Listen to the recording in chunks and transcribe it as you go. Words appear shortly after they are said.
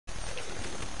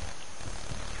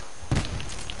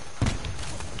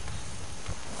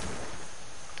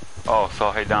Oh,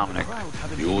 so hey Dominic.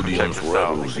 The audience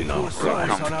revels in our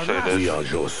crimes. We are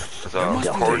just there's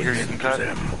a cord here you can cut.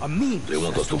 They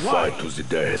want us to fight to the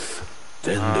death.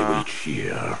 Then they will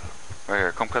cheer. Right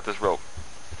here, come cut this rope.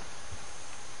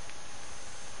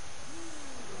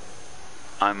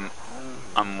 I'm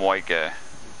white guy.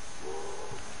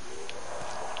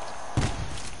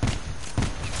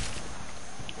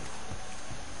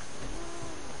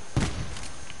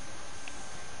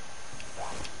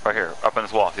 Right here, up on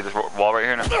this wall. See this wall right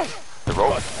here now? The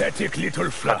rope? Pathetic little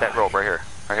fly. Cut that rope right here.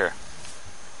 Right here.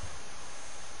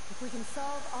 If we can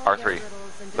solve all R3. their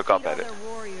riddles and Look defeat up at all it. their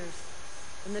warriors,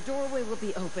 then the doorway will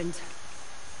be opened.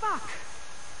 Fuck!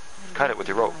 Cut it with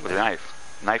your rope, with your knife.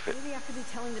 Knife it. Maybe I could be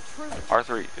telling the truth.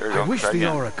 R3. There you go. I wish Try the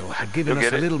again. Oracle had given You'll us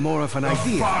get a it. little more of an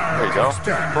idea. There you go.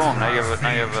 Boom. Now you have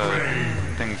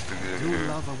things to You do.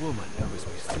 love a woman who is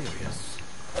mysterious.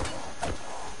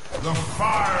 The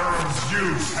fire of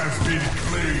Zeus has been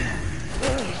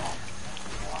cleaved.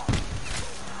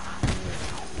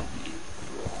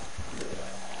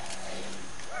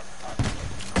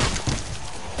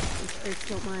 These freaks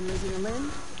don't mind losing a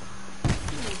limb.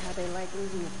 You know how they like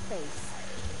losing a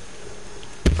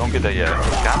face. Don't get that yet.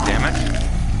 God damn it.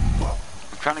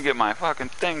 I'm trying to get my fucking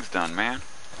things done, man.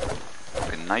 I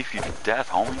can knife you to death,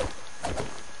 homie.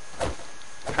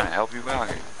 I'm trying to help you out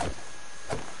here.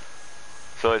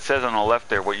 So it says on the left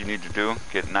there what you need to do.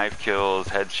 Get knife kills,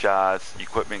 headshots,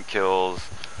 equipment kills,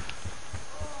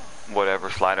 whatever,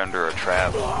 slide under a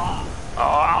trap. Oh,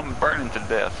 I'm burning to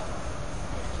death.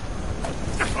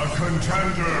 A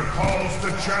contender calls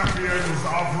the champions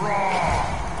of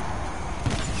Raw.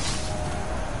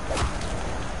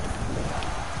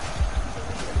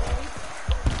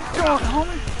 God,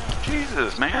 homie.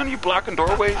 Jesus, man, you blocking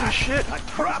doorways and shit.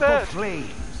 What's that? Flames.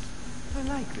 I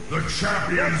like this. The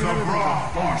champions of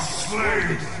Raw are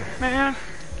slain. Man.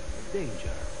 Danger.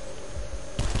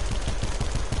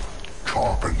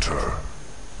 Carpenter.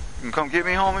 You can come get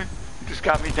me, homie? You just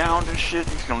got me downed and shit.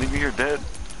 You just gonna leave me here dead?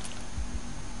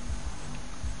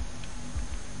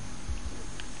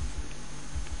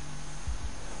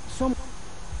 Some.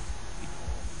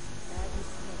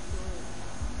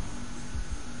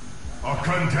 A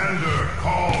contender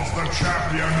calls the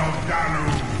champion of Danu.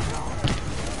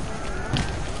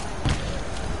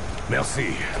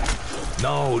 Merci.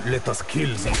 Now let us kill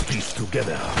these beasts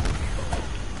together.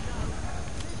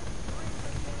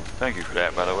 Thank you for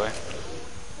that, by the way.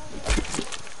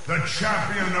 The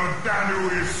champion of Danu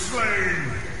is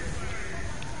slain.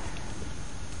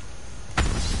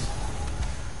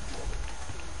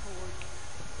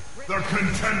 The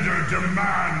contender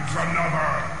demands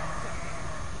another.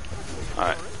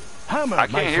 Alright. Hammer, I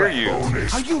can't hear you.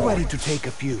 Bonus Are you point. ready to take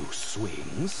a few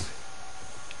swings?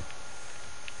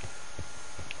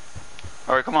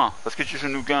 Alright, come on. Let's get you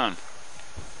some new gun.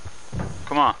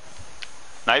 Come on.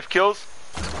 Knife kills?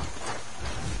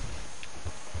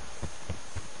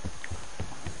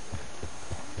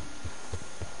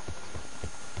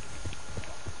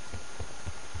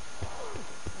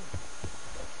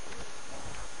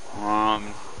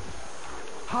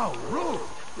 How rude!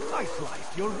 I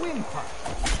sliced your windpipe.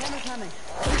 Coming.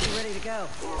 You ready to go?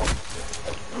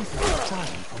 This is a sign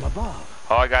from above.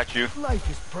 Oh, I got you. Life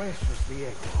is precious,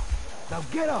 Diego. Now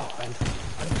get up and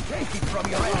take it from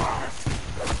your enemies.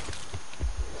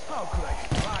 How could I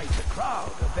surprise the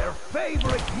crowd of their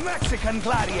favorite Mexican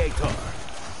gladiator?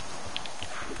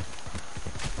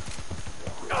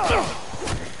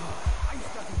 I'm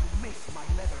starting to miss my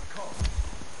leather coat.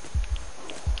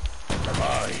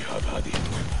 I have had it.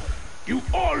 You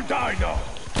all die now.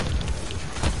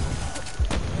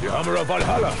 The hammer of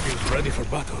Valhalla is ready for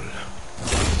battle.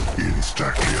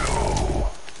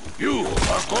 Insta-kill. You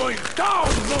are going down,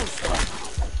 monster!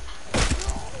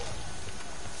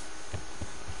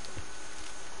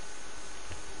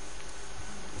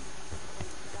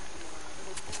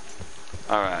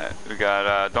 Alright, we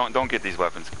got, don't get these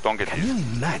weapons. Don't get Can these. you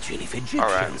imagine if Egyptians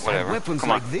Alright, had whatever. weapons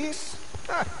Come on. like this?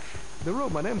 The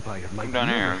Roman Empire might Come down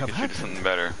never here, have get you happened. something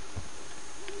better.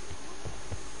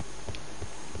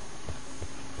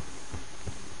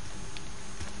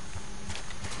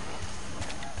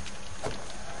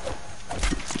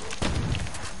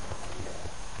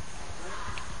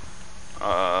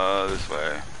 This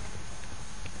way.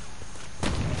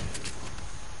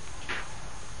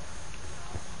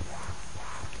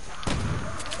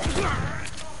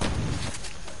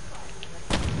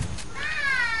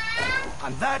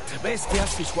 And that,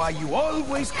 bestias, is why you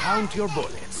always count your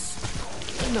bullets.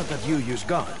 Not that you use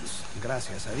guns,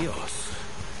 gracias a Dios.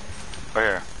 Right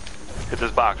here. Hit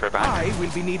this box right behind you. I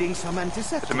will be needing some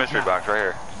antiseptic. It's a mystery now. box right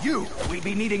here. You will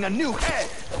be needing a new head.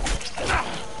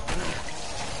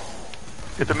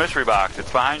 Get the mystery box.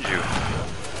 It's behind you.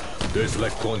 Tastes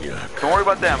like cognac. Don't worry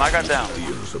about them. I got them.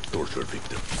 Tears of torture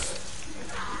victims.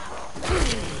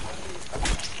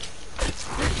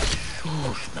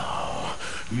 Shush now.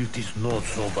 It is not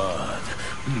so bad.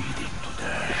 Bleeding to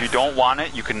death. If you don't want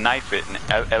it, you can knife it,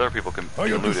 and other people can I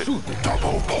am loot to it. shoot the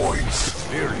double points.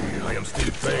 Clearly, I am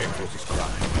still paying for this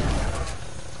crime.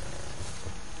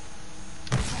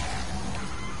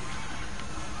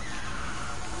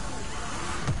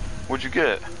 What'd you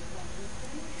get?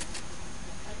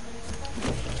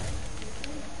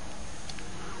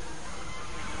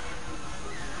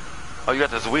 Oh, you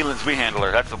got the Zwielin's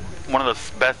handler. That's one of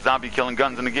the best zombie killing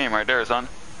guns in the game right there, son.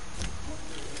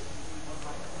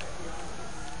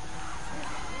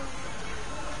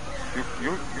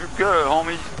 You're good,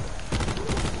 homie.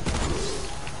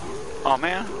 Oh,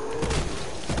 man.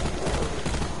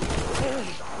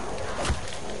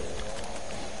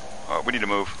 Oh, we need to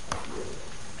move.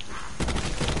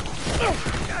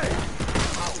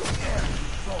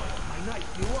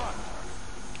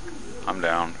 I'm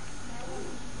down.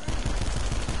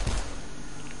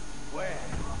 Where?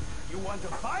 You want to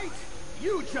fight?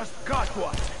 You just got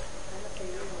one.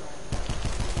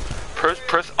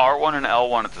 Press R1 and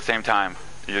L1 at the same time.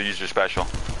 You'll use your special.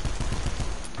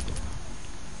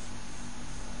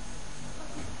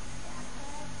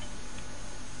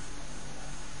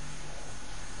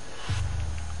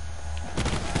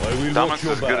 Dominic's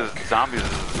as good as zombies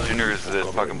as Junior is at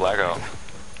fucking Blackout.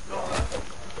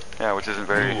 Yeah, which isn't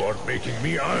very... You are making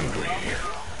me angry.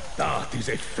 That is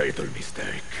a fatal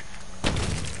mistake.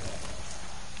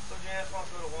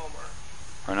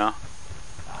 Right now?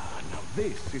 Now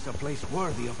this is a place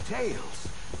worthy of tales.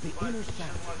 The inner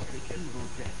sanctum of the evil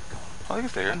death god. Oh, you can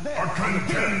stay here. A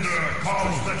contender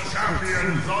calls the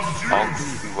champions of Oh,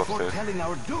 Zeus. you can go upstairs. Foretelling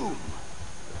our doom.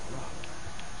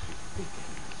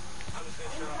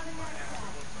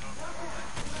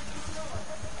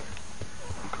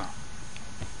 Okay.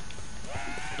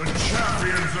 The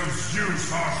champions of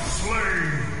Zeus are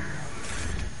slain.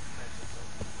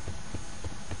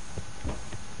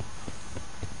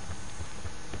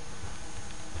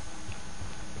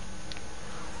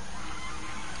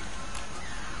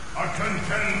 A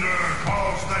contender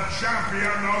calls the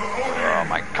champion of Odin. Oh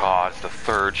my god, it's the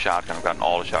third shotgun. I've gotten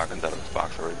all the shotguns out of this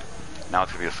box already. Now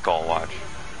it's gonna be a skull watch.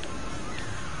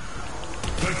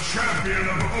 The champion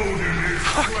of Odin is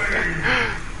slain.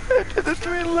 It did this to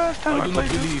me last time I I do not played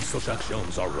this. believe such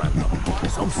actions are random.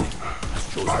 Something has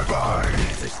chosen Bye-bye.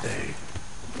 this day.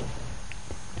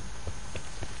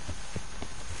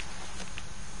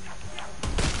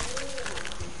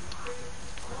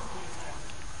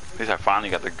 At least I finally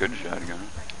got the good shotgun.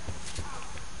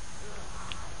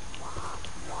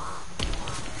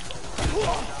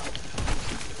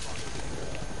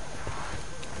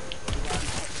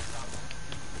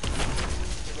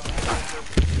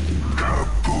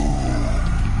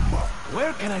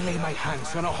 Where can I lay my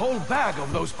hands on a whole bag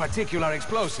of those particular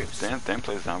explosives? Dan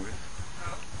plays zombies.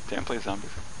 Dan plays zombies.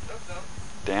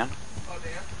 Dan? Oh,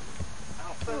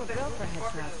 go for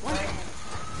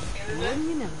headshots. Wouldn't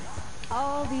you know it?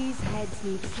 All these heads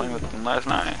need Playing with sealing. them last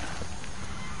night.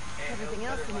 Everything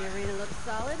else in the arena looks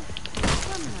solid.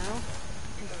 Somehow,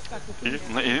 we're stuck with He these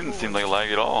didn't seem like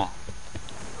lag at all.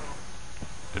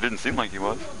 It didn't seem like he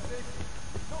was.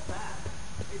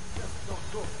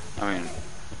 I mean,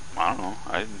 I don't know.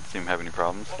 I didn't see him have any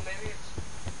problems. Well, maybe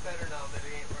it's better now that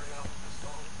he ain't running off with the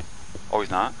stone. Oh, he's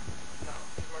not? No,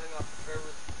 he's running off of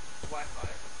Trevor's Wi-Fi.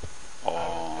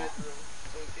 Oh. Bedroom,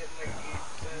 so he's getting like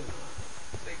 80%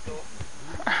 signal.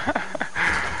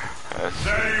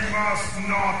 They must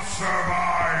not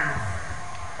survive.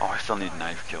 Oh, I still need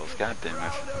knife kills. God damn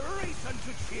it. The reason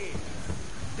to cheer.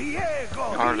 Diego,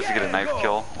 Hard just to get a knife Diego.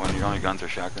 kill when your only guns are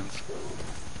shotguns.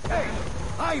 Hey,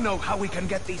 I know how we can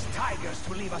get these tigers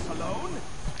to leave us alone.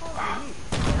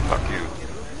 Fuck you.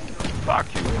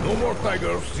 Fuck you. No more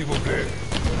tigers, s'il vous plaît.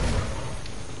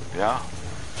 Yeah.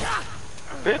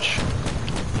 Bitch.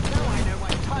 Now I know why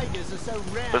tigers are so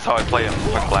rare. That's how I play him.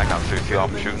 Like Blackout 2. See how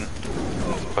I'm shooting?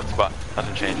 But spot.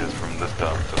 Nothing changes from this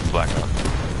stuff to Blackout.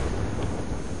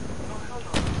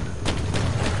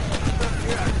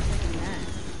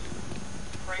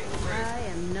 I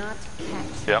am not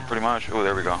catch. Yeah, pretty much. Oh,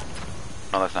 there we go.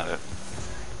 No, that's not it.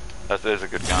 That is a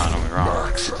good gun, don't be wrong.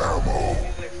 Max ammo.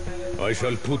 I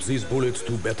shall put these bullets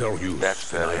to better use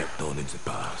That's than I better. have done in the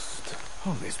past.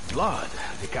 Oh, this blood,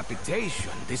 decapitation,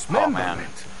 Oh man.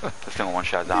 dismemberment. This thing will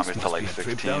one-shot zombies This to must like be a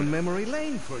trip down 16. memory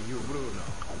lane for you, Bruno.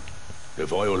 The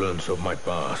violence of my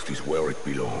past is where it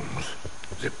belongs.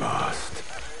 The past.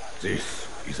 This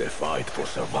is a fight for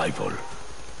survival.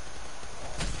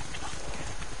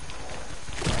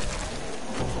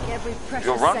 Every precious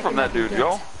Yo, run second from that we dude, get.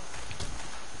 yo.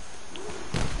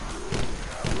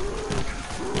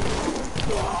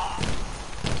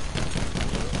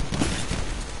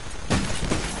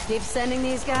 Keep sending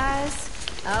these guys.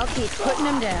 I'll keep putting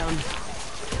them down.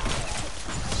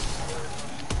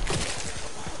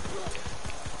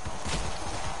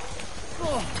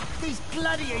 Oh, these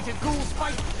gladiator ghouls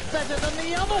fight better than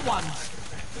the other ones.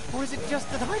 Or is it just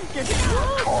that I'm getting...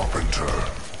 Carpenter.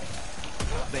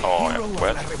 The Oh, hero yeah, of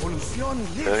what? La Revolucion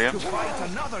lives Billion? to fight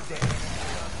another day.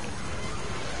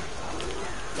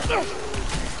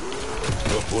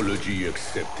 Apology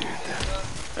accepted.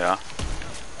 Yeah.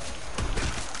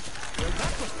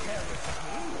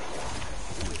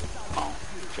 Oh,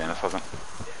 Janice wasn't.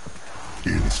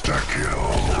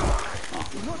 Insta-kill.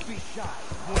 Do not be shy.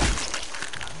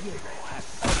 Diego has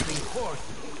something for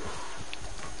you.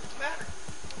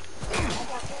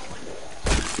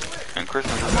 And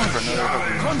Christmas is on for another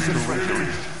fucking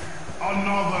Concentrate.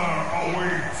 Another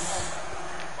awaits.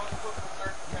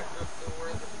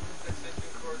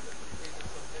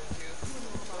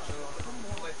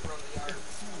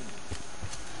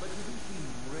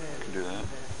 can do that.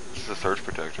 This is a surge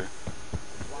protector.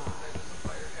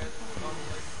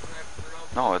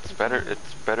 No, it's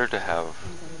better to have.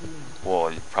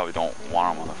 Well, you probably don't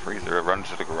want them on the freezer. Run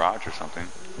to the garage or something.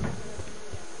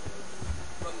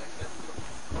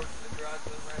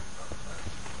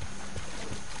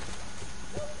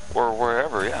 Or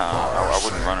wherever, yeah. I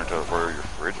wouldn't run into where your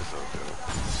fridge is though.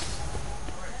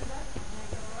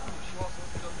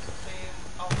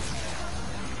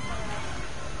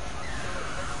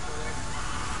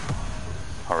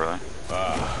 Oh, really?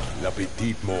 Ah, la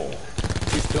petite mort.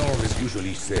 This term is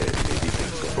usually said in a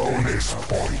different context. Bonus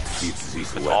points. It's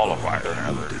this It's all a weapon fire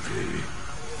hazard. beautifully.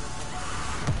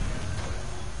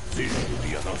 This should be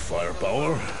enough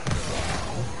firepower.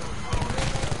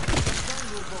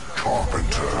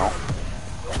 Carpenter.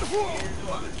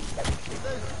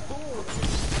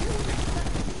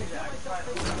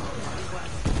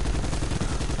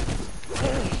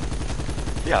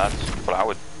 Yeah,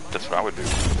 that's what I would do.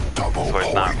 Double So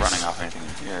it's not points. running off anything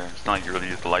in here. It's not like you really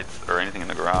use the lights or anything in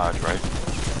the garage, right?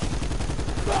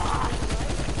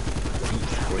 You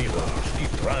screamers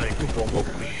keep trying to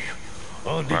provoke me.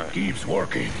 And Right. it keeps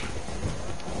working.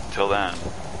 Till then.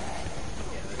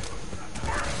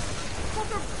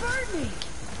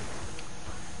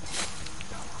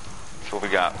 So what we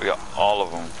got? We got all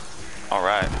of them. All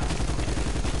right.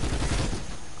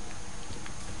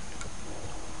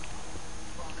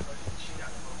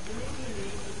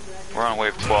 We're on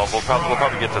wave 12. We'll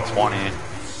probably get to 20,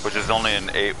 which is only in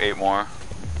eight more.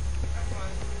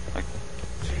 Like,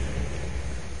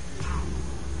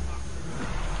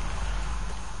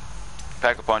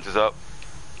 pack of punches up.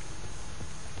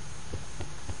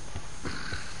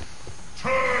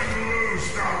 Turn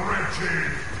loose the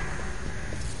wretched.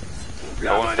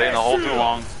 I won't stay in the hole too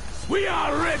long. We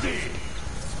are ready.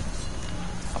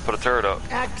 I'll put a turret up.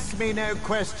 Ask me no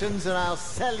questions and I'll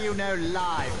sell you no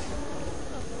lies.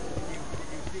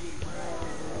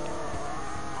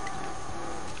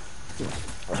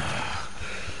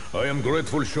 I am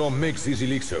grateful Shaw makes these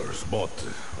elixirs, but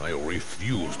I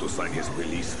refuse to sign his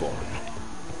release form.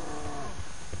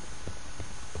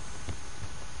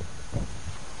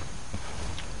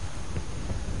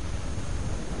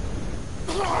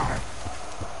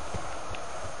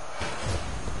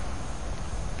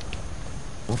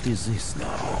 What is this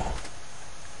now?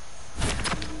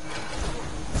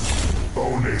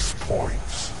 Bonus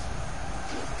points.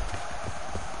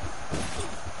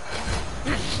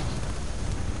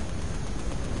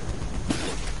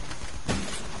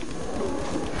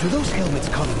 Do those helmets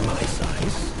come in my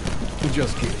size?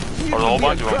 Just kidding. You Or the whole would be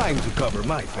bunch of them. trying to cover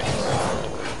my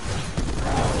face.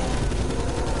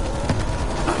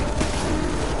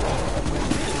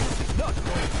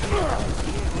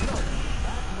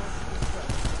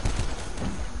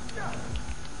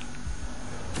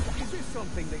 Is this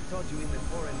something they taught you in the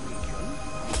foreign legion?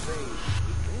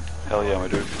 Hell yeah, my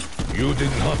dude. You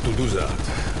didn't have to do that,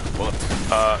 but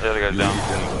The other guy's you down. did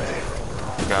it anyway.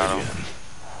 Got him.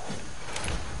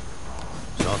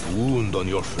 That wound on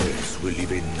your face will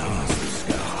leave a nasty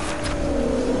scar.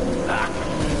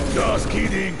 Just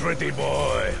kidding, pretty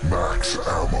boy. Max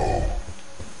ammo.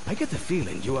 I get the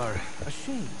feeling you are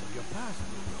ashamed of your past,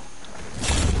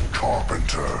 Bruno.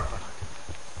 Carpenter.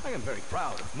 I am very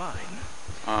proud of mine.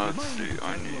 Let's see.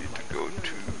 I need to go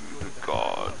to the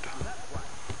god.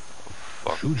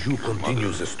 Fuck Should you your continue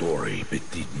mother. the story,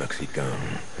 petit Mexican,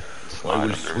 I Slide will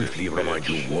under swiftly his remind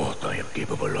you bridge. what I am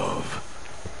capable of.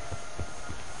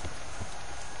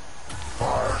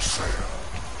 Fire sale.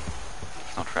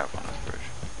 There's no trap on this bridge.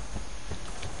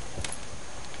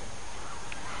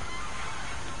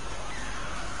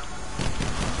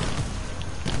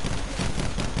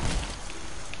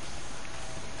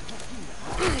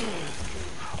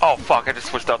 Oh fuck, I just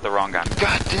switched out the wrong gun.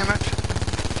 God damn it.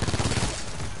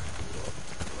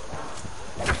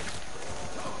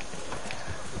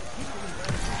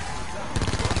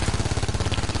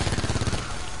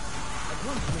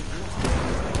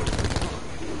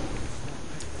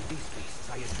 These beasts,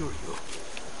 I assure you.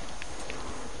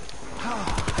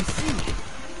 Ah, I see.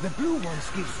 The blue ones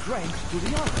give strength to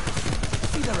the others.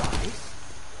 See their eyes?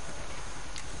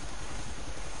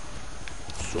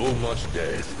 So much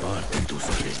death packed into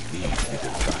such a neat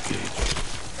little package.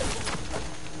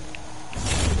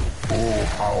 Full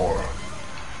power.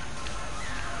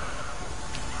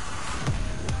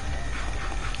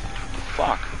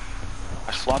 Fuck. I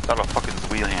swapped out a fucking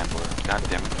wheel handler. God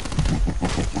damn it.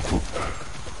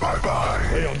 Bye-bye.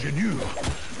 Hey, ingénieux.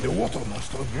 The water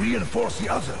monsters reinforce the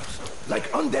others,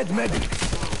 like undead medics.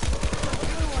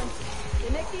 They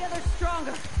make the others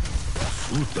stronger.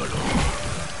 Sútalo.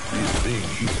 This thing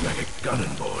hits like a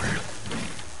cannonball.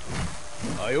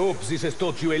 I hope this has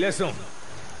taught you a lesson.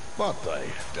 But I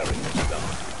very much doubt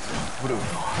it. Bruno,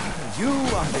 you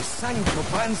are the Sancho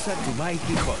Panza to my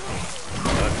Quixote.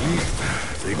 At least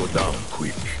they go down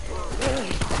quick.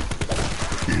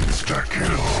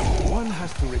 Insta-kill. One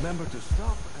has to remember to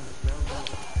stop and smell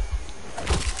the...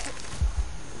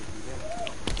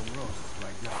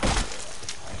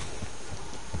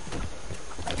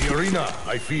 The arena,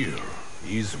 I fear,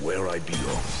 is where I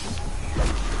belong.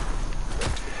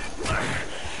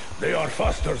 They are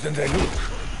faster than they look.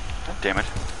 God damn it.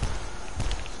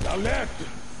 Now left.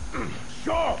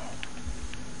 Sure.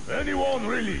 Anyone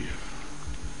really?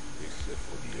 Except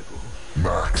for Diego.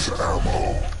 Max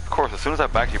ammo. Of course, as soon as I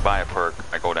actually buy a perk,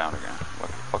 I go down again. What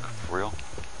the fuck, for real?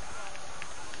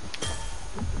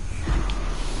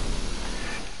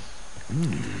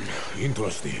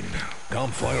 Interesting.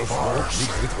 Campfire smoke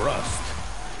mixed with rust.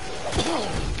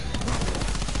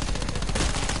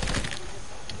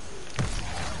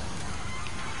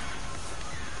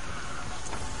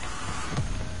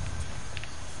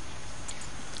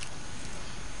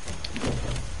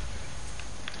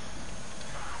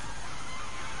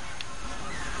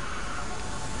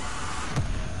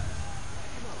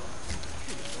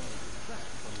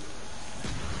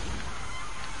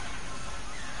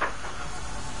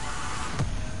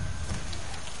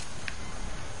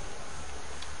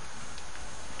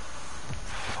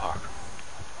 Fuck.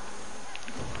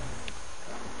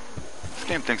 This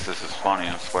game thinks this is funny,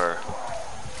 I swear.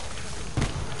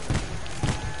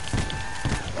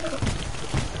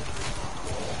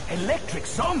 Electric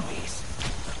zombies?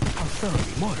 How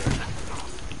thoroughly modern.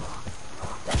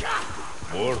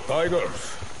 More tigers.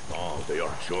 Now they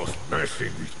are just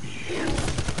messing with me.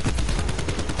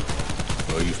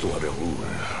 I used to have a rule.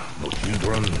 No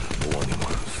children, no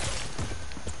animals.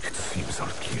 It seems I'll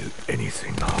kill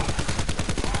anything now.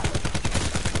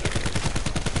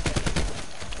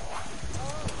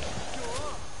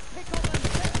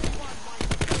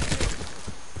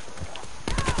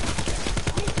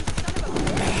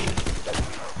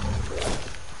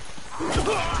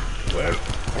 Well,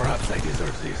 perhaps I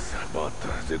deserve this, but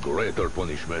the greater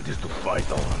punishment is to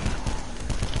fight on.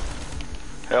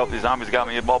 Help, these zombies got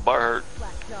me all butt hurt.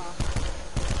 Black Jaw.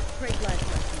 Great life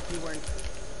lesson if you weren't,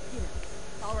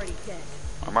 already dead.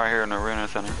 I'm right here in the arena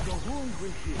center.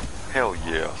 Hell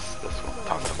yes, that's what I'm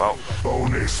talking about.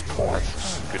 Bonus points.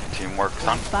 That's good teamwork,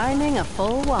 son. Finding a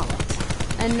full wallet.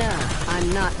 And no, I'm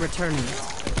not returning it.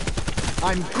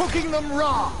 I'm cooking them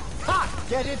raw. Ha!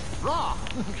 Get it? Raw.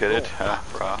 Get it?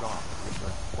 Bruh.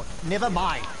 Never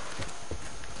mind.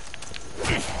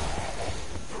 That's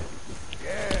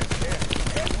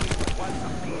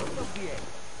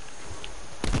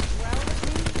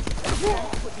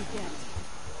what you get.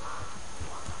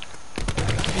 I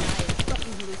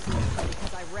fucking hallucinated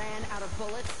because I ran out of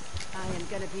bullets. I am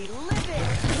gonna be livid.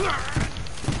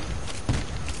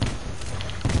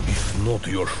 It's not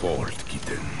your fault,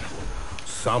 kitten.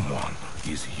 Someone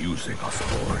is using us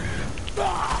all.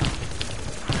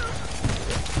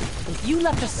 If you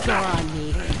left a scar on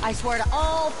me, I swear to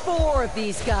all 4 of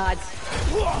these gods.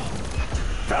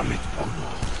 Damn it,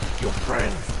 Bruno. Your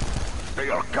friends. They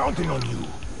are counting on you.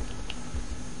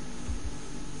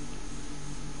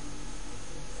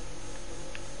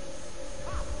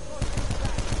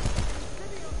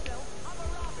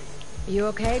 You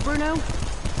okay, Bruno?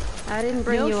 I didn't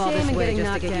bring you all this way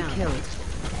just to get you killed.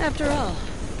 After all,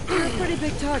 you're a pretty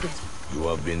big target. You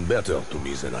have been better to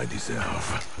me than I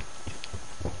deserve.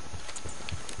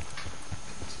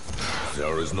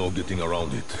 There is no getting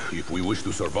around it. If we wish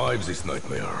to survive this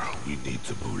nightmare, we need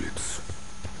the bullets.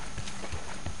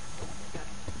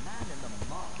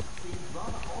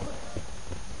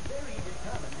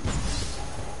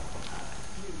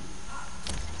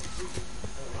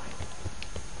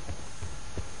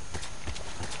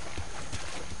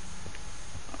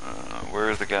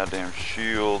 goddamn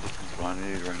shield. That's what I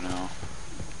need right now.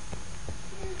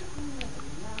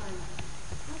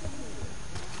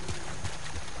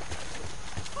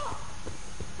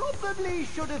 Probably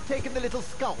should have taken the little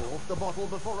skull off the bottle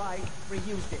before I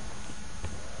reused it.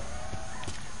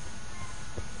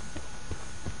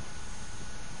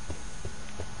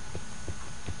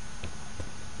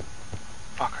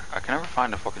 Fuck, I can never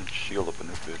find a fucking shield up in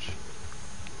this bitch.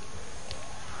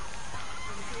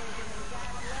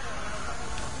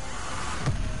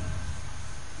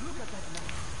 Look at that man.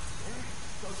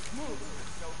 So smooth,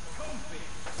 so comfy.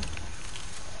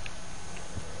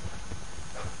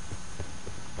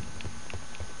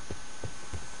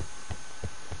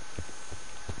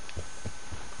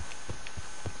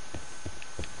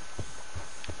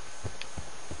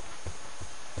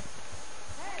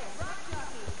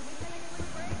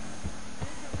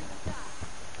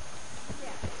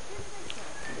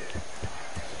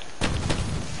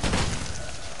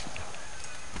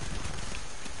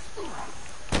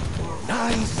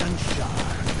 Nice and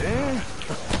sharp, eh?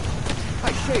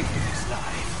 I shaved in this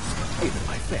life, even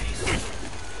my face.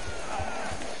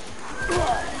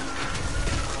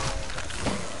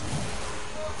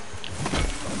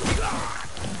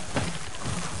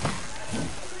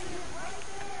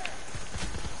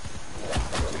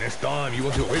 Next time you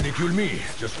want to ridicule me,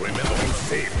 just remember who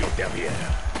saved your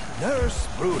derriere. Nurse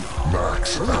Bruno.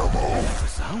 Max ammo. The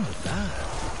sound of that.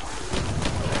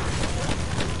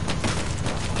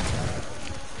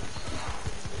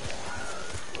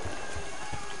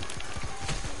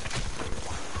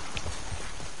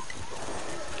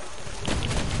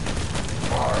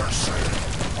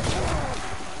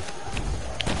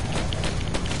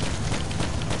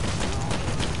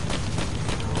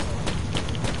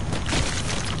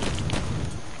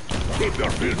 Keep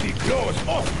your filthy clothes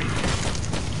off me!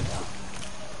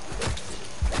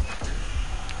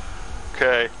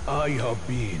 Okay. I have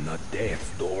been at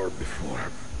death's door before.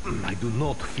 I do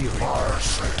not fear it.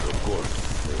 Of course,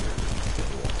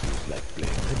 it's like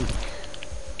playing medic.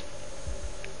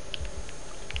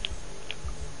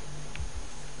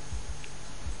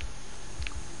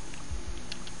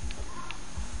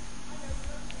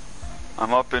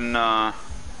 I'm up in, I'm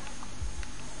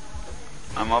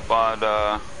up on,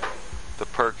 the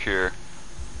perk here.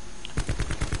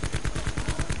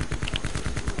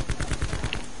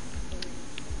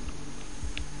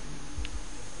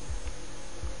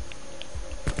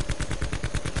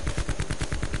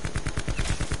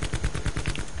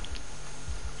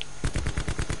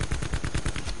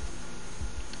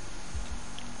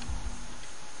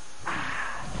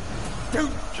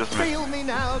 Don't Just fail me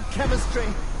now, chemistry.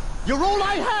 You're all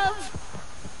I have.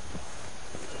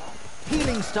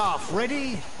 Healing staff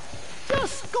ready?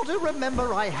 Just gotta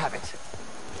remember I have it.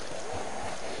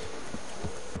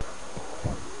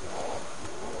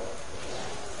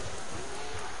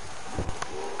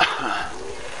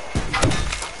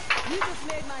 You just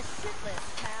made my shit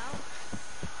list, pal.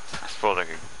 I suppose I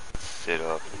could sit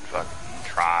up and fucking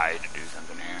try to do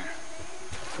something here.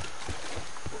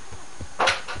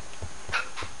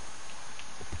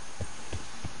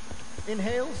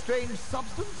 Inhale strange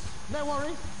substance? No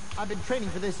worry. I've been training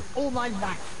for this all my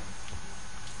life.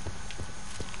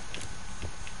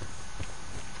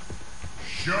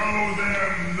 Show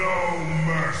them no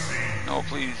mercy. No,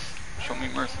 please, show me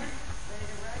mercy.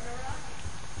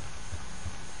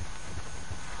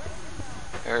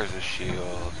 There's a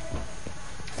shield.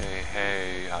 Hey,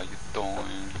 hey, how you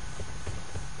doing?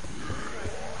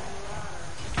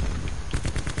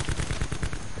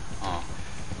 Oh,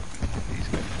 these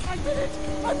guys. I did it!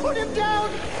 I put him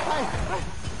down!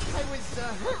 I was,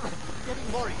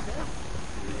 getting worried there.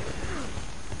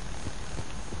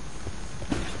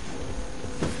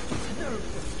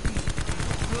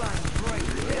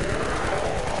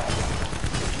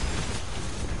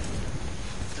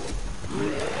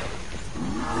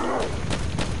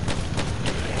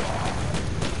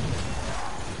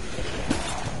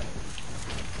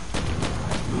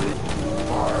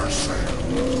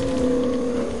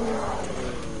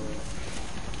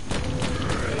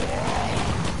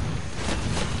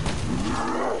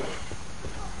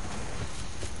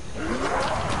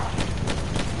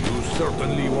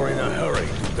 Certainly were in a hurry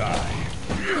to die.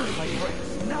 My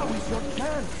friends, now is your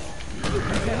chance. You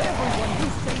can tell everyone you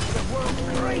saved the world's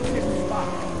greatest spy.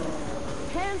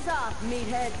 Hands off,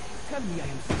 meathead. Tell me I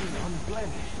am still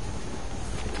unblemished.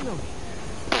 No need.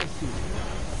 I see you.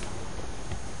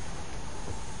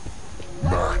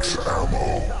 Max ammo.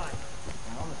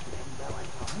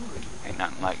 Ain't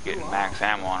nothing like getting max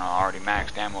ammo on an already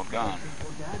maxed ammo gun.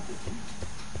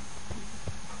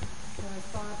 For as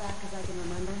far back as I can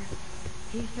remember,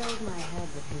 he filled my head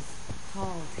with his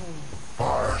tall tales.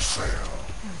 Fire sale.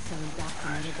 I was so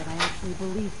indoctrinated that I actually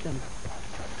believed them.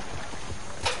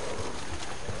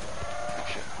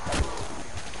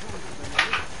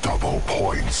 Double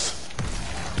points.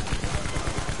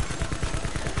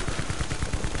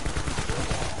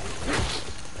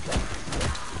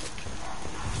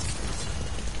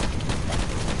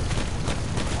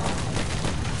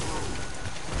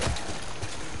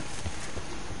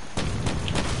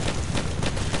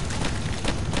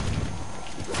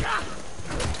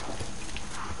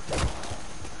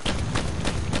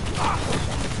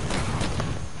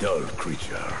 Dull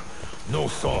creature. No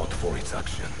thought for its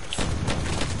actions.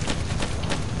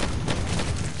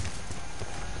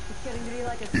 It's getting to be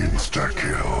like a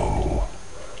Insta-kill.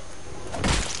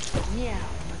 yeah,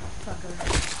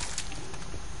 motherfucker.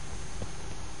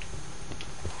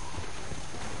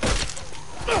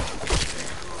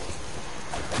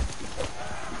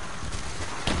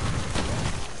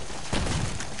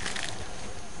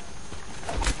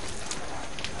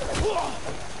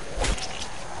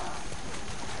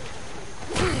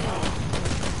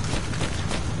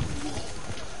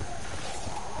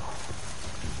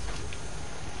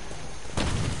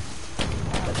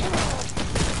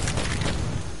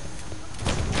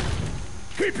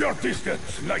 Keep your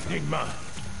distance, lightning man.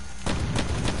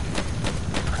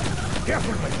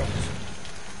 Careful, my friends.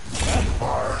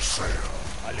 Fire sale.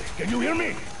 Ale, can you hear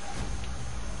me?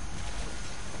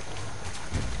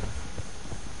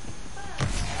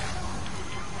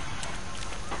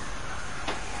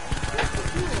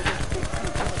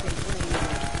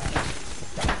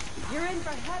 You're in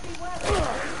for heavy weather.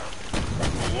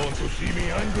 You want to see me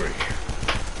angry?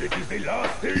 It is the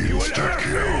last thing you will ever see.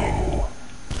 Insta-kill.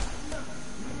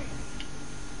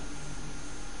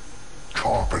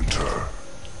 Carpenter.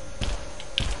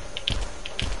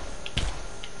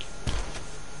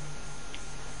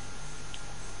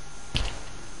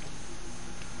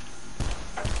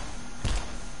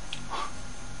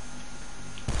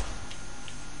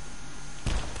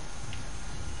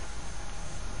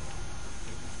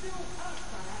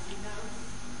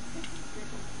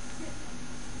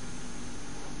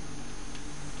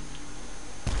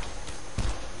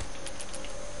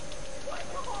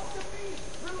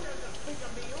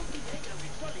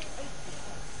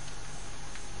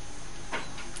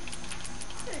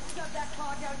 Shove that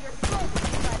claw down your throat if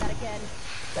you try that again.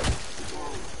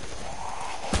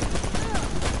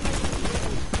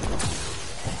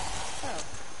 Oh.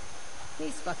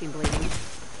 He's fucking bleeding.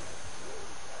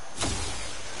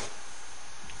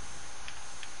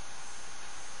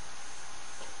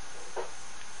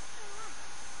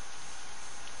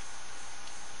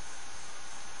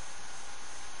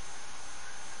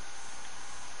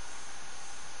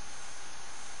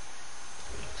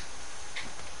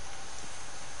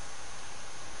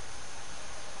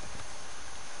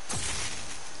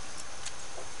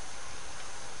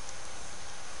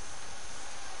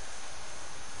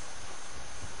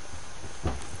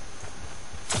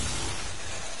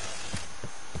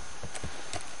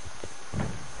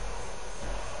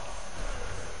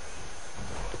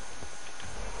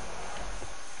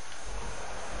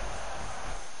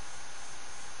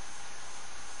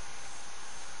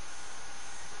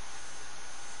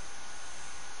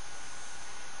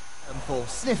 For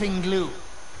sniffing glue.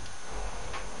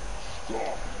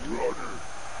 Stop running.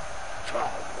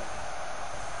 Coward.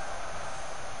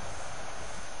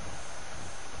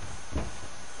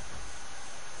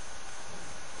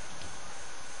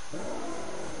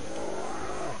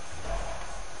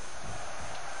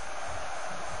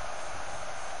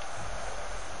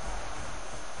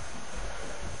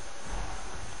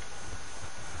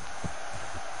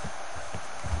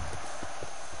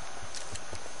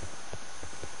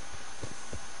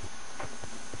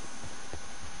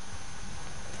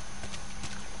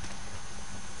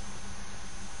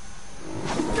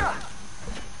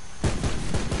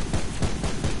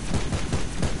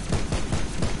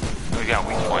 He's got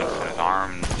weak points in his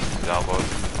arms, his elbows.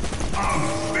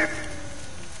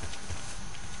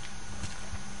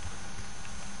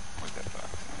 What's that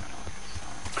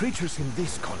box? Creatures in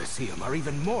this Colosseum are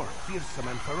even more fearsome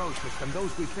and ferocious than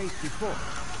those we faced before.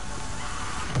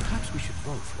 Perhaps we should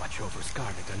both watch over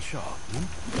Scarlet and Shaw,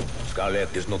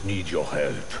 Scarlet does not need your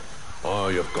help.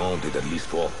 I have counted at least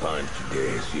 4 times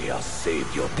today she has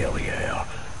saved your derriere.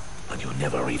 And you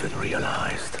never even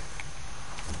realized.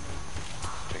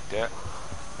 Take that.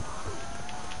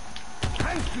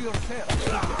 Thank for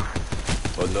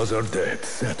yourself. Another death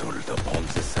settled upon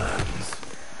the sands.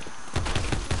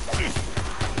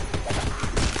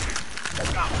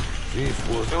 This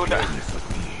was careless of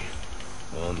me.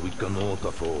 And we cannot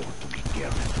afford to be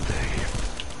careless today.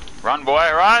 Run,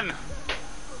 boy, run!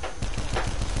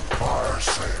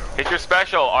 yourself. Hit your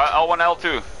special. L1,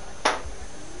 L2.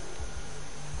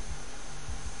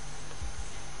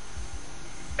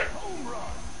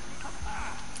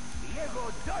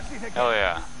 Hell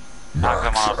yeah. Knock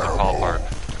them off the ballpark.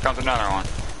 Here comes another one.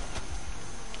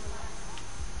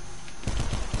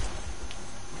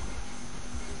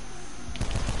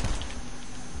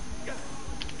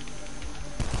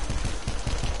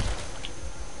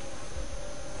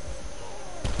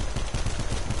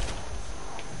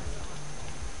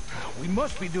 We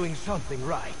must be doing something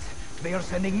right. They are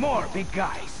sending more big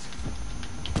guys.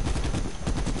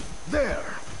 There!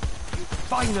 You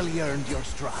finally earned your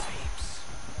stripes.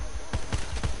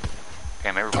 Okay,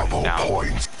 everybody's Double down.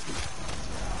 points.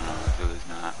 No, Zulu's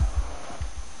not.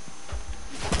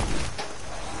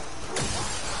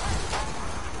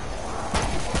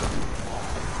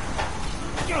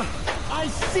 I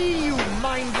see you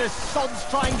mindless sods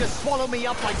trying to swallow me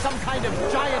up like some kind of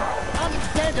giant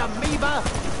undead amoeba.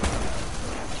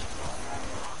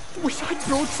 Wish I'd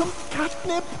brought some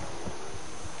catnip.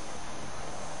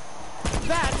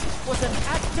 That was an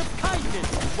act of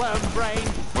kindness, worm brain.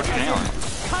 What are you doing?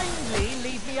 Kindly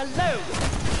leave me alone.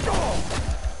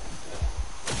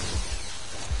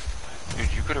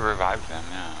 Dude, you could have revived them,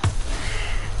 yeah.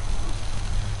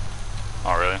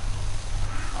 Oh, really?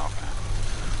 Okay.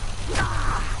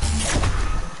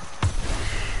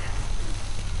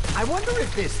 I wonder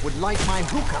if this would light my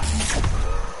hookah.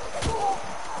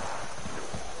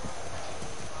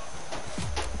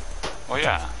 Well,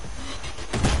 yeah.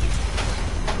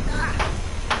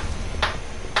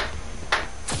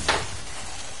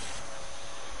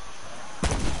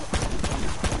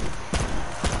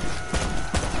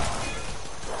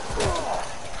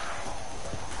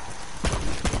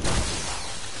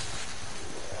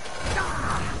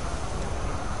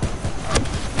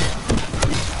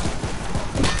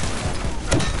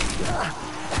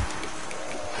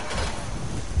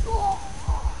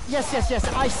 Yes,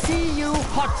 I see you,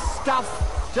 hot stuff.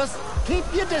 Just keep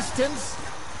your distance.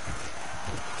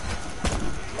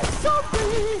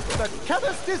 Sorry, the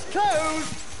chemist is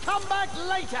closed. Come back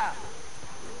later.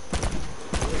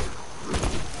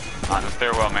 Not in the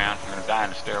stairwell, man. You're gonna die in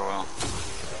the stairwell.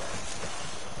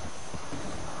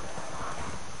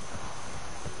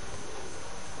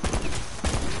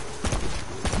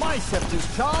 My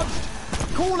scepter's charged.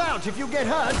 Call out if you get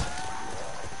hurt.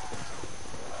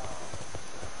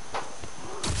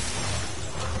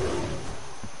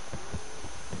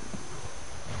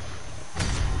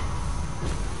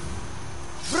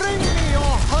 Bring me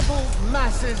your huddled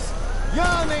masses,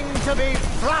 yearning to be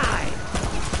fried.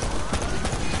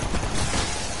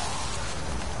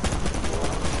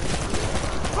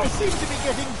 I seem to be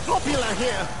getting popular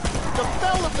here. The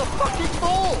belle of the fucking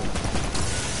ball.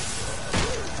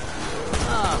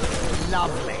 Ah,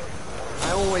 lovely.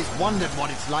 I always wondered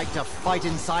what it's like to fight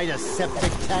inside a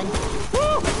septic tank.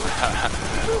 Woo!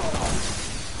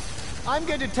 I'm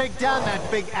going to take down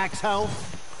that big axe-hole.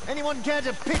 Anyone care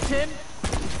to pitch in?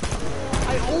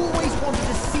 I always wanted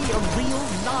to see a real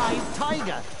live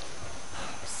tiger.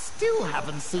 Still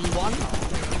haven't seen one.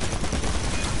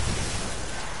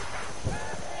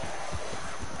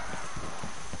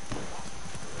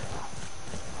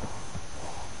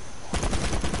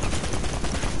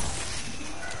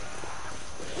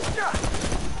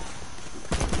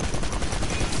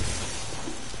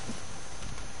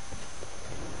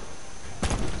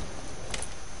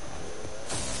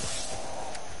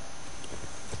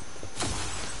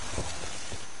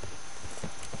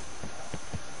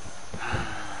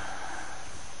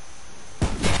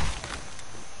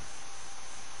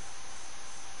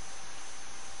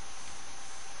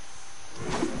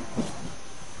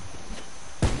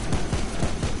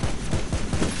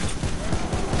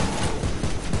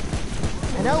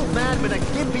 An old man with a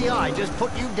gimpy eye just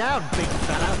put you down, big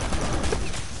fella.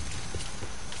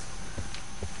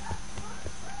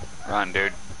 Run,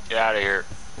 dude. Get out of here.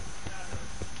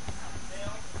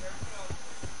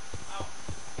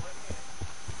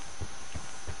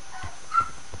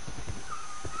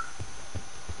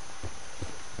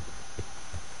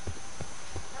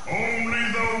 Only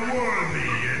the worthy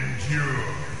endure.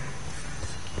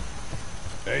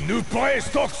 Et nous pas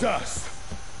Toxas!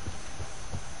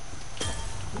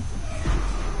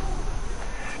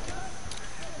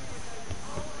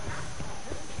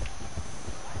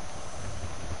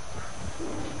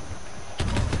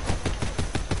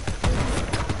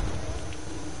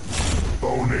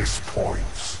 Bonus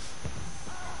points.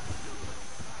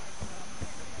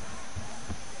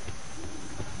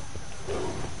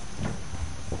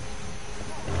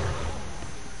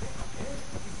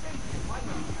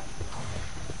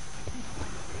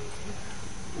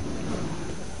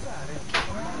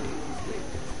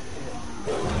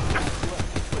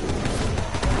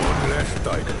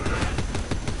 tiger.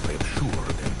 I am sure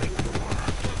they'll make more.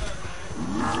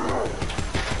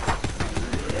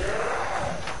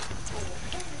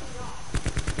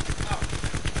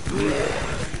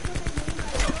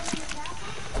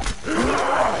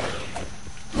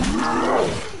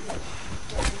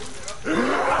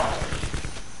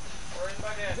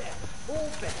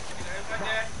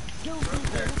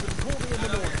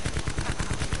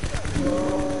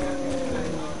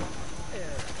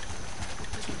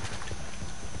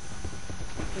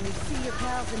 When you see your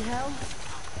pals in hell,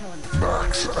 tell them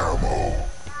Max ammo.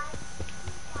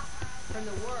 from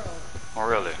the world. Oh,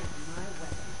 really? My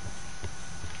weapon.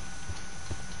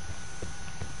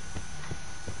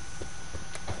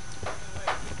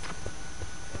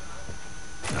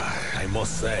 I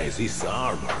must say, this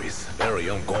armor is very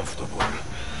uncomfortable.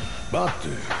 But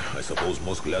I suppose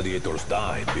most gladiators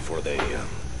died before they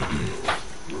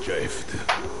chafed.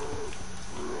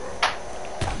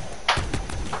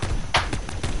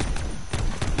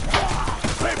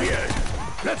 Xavier,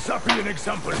 let's not be an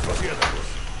example for the others.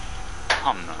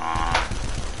 Come on.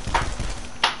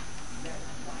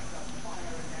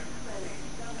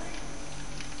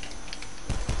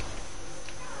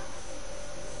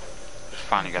 Just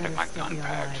finally gotta get my gun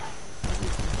packed. In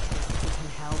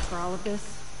hell for all of this?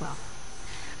 Well,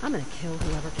 I'm gonna kill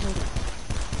whoever killed him.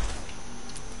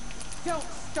 Don't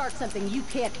start something you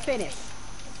can't finish.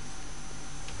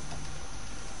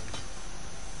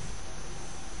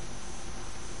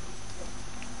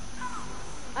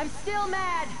 I'm still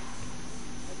mad,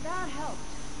 but that helped.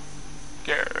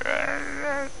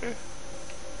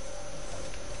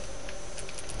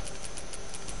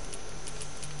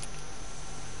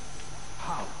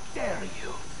 How dare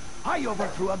you? I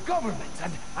overthrew a government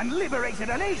and liberated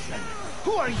a nation.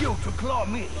 Who are you to claw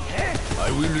me, eh?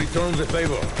 I will return the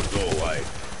favor, though I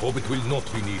hope it will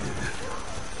not be needed.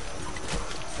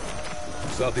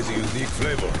 That is a unique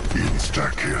flavor.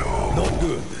 Insta-kill. Not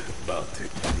good, but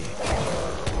unique.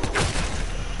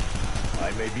 I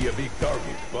may be a big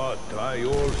target, but I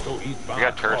also eat bad. We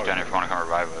got turrets down here if you want to come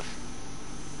revive us.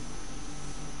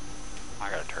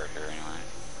 I got a turret here anyway.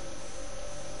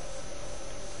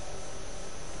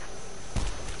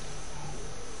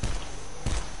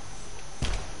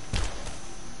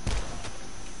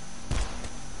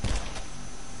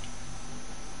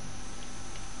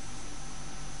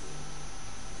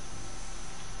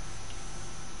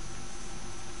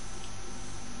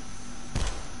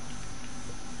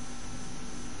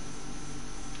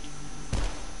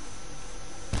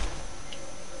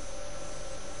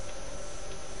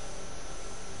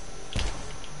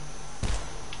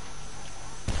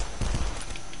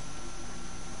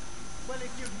 Well,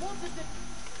 if you wanted to...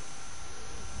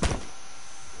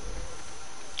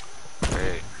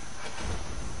 Great.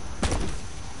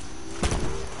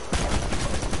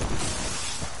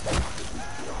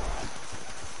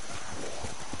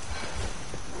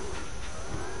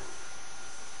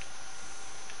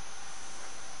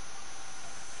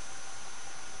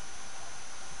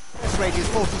 This rate is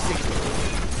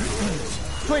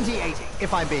 40-60. 20-80,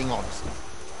 if I'm being honest.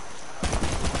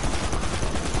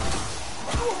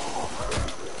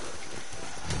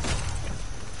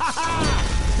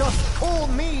 Ha-ha! Just call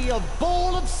me a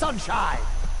ball of sunshine.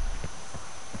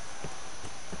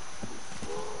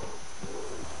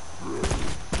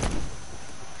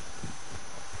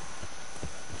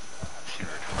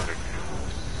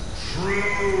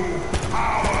 True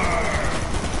power.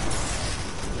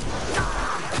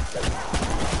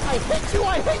 I hate you,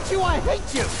 I hate you, I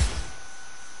hate you!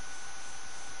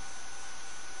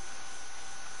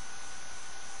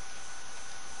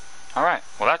 Alright,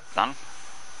 well that's done.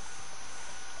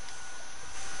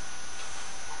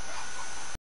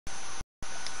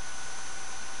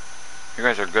 You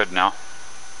guys are good now.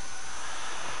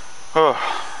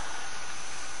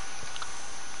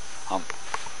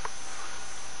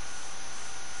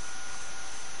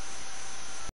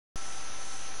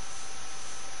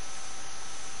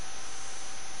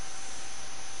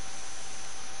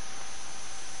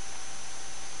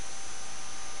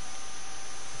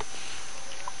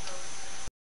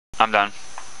 I'm done.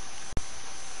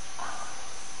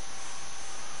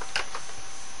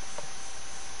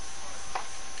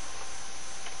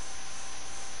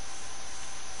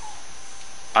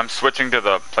 I'm switching to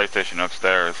the PlayStation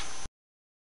upstairs.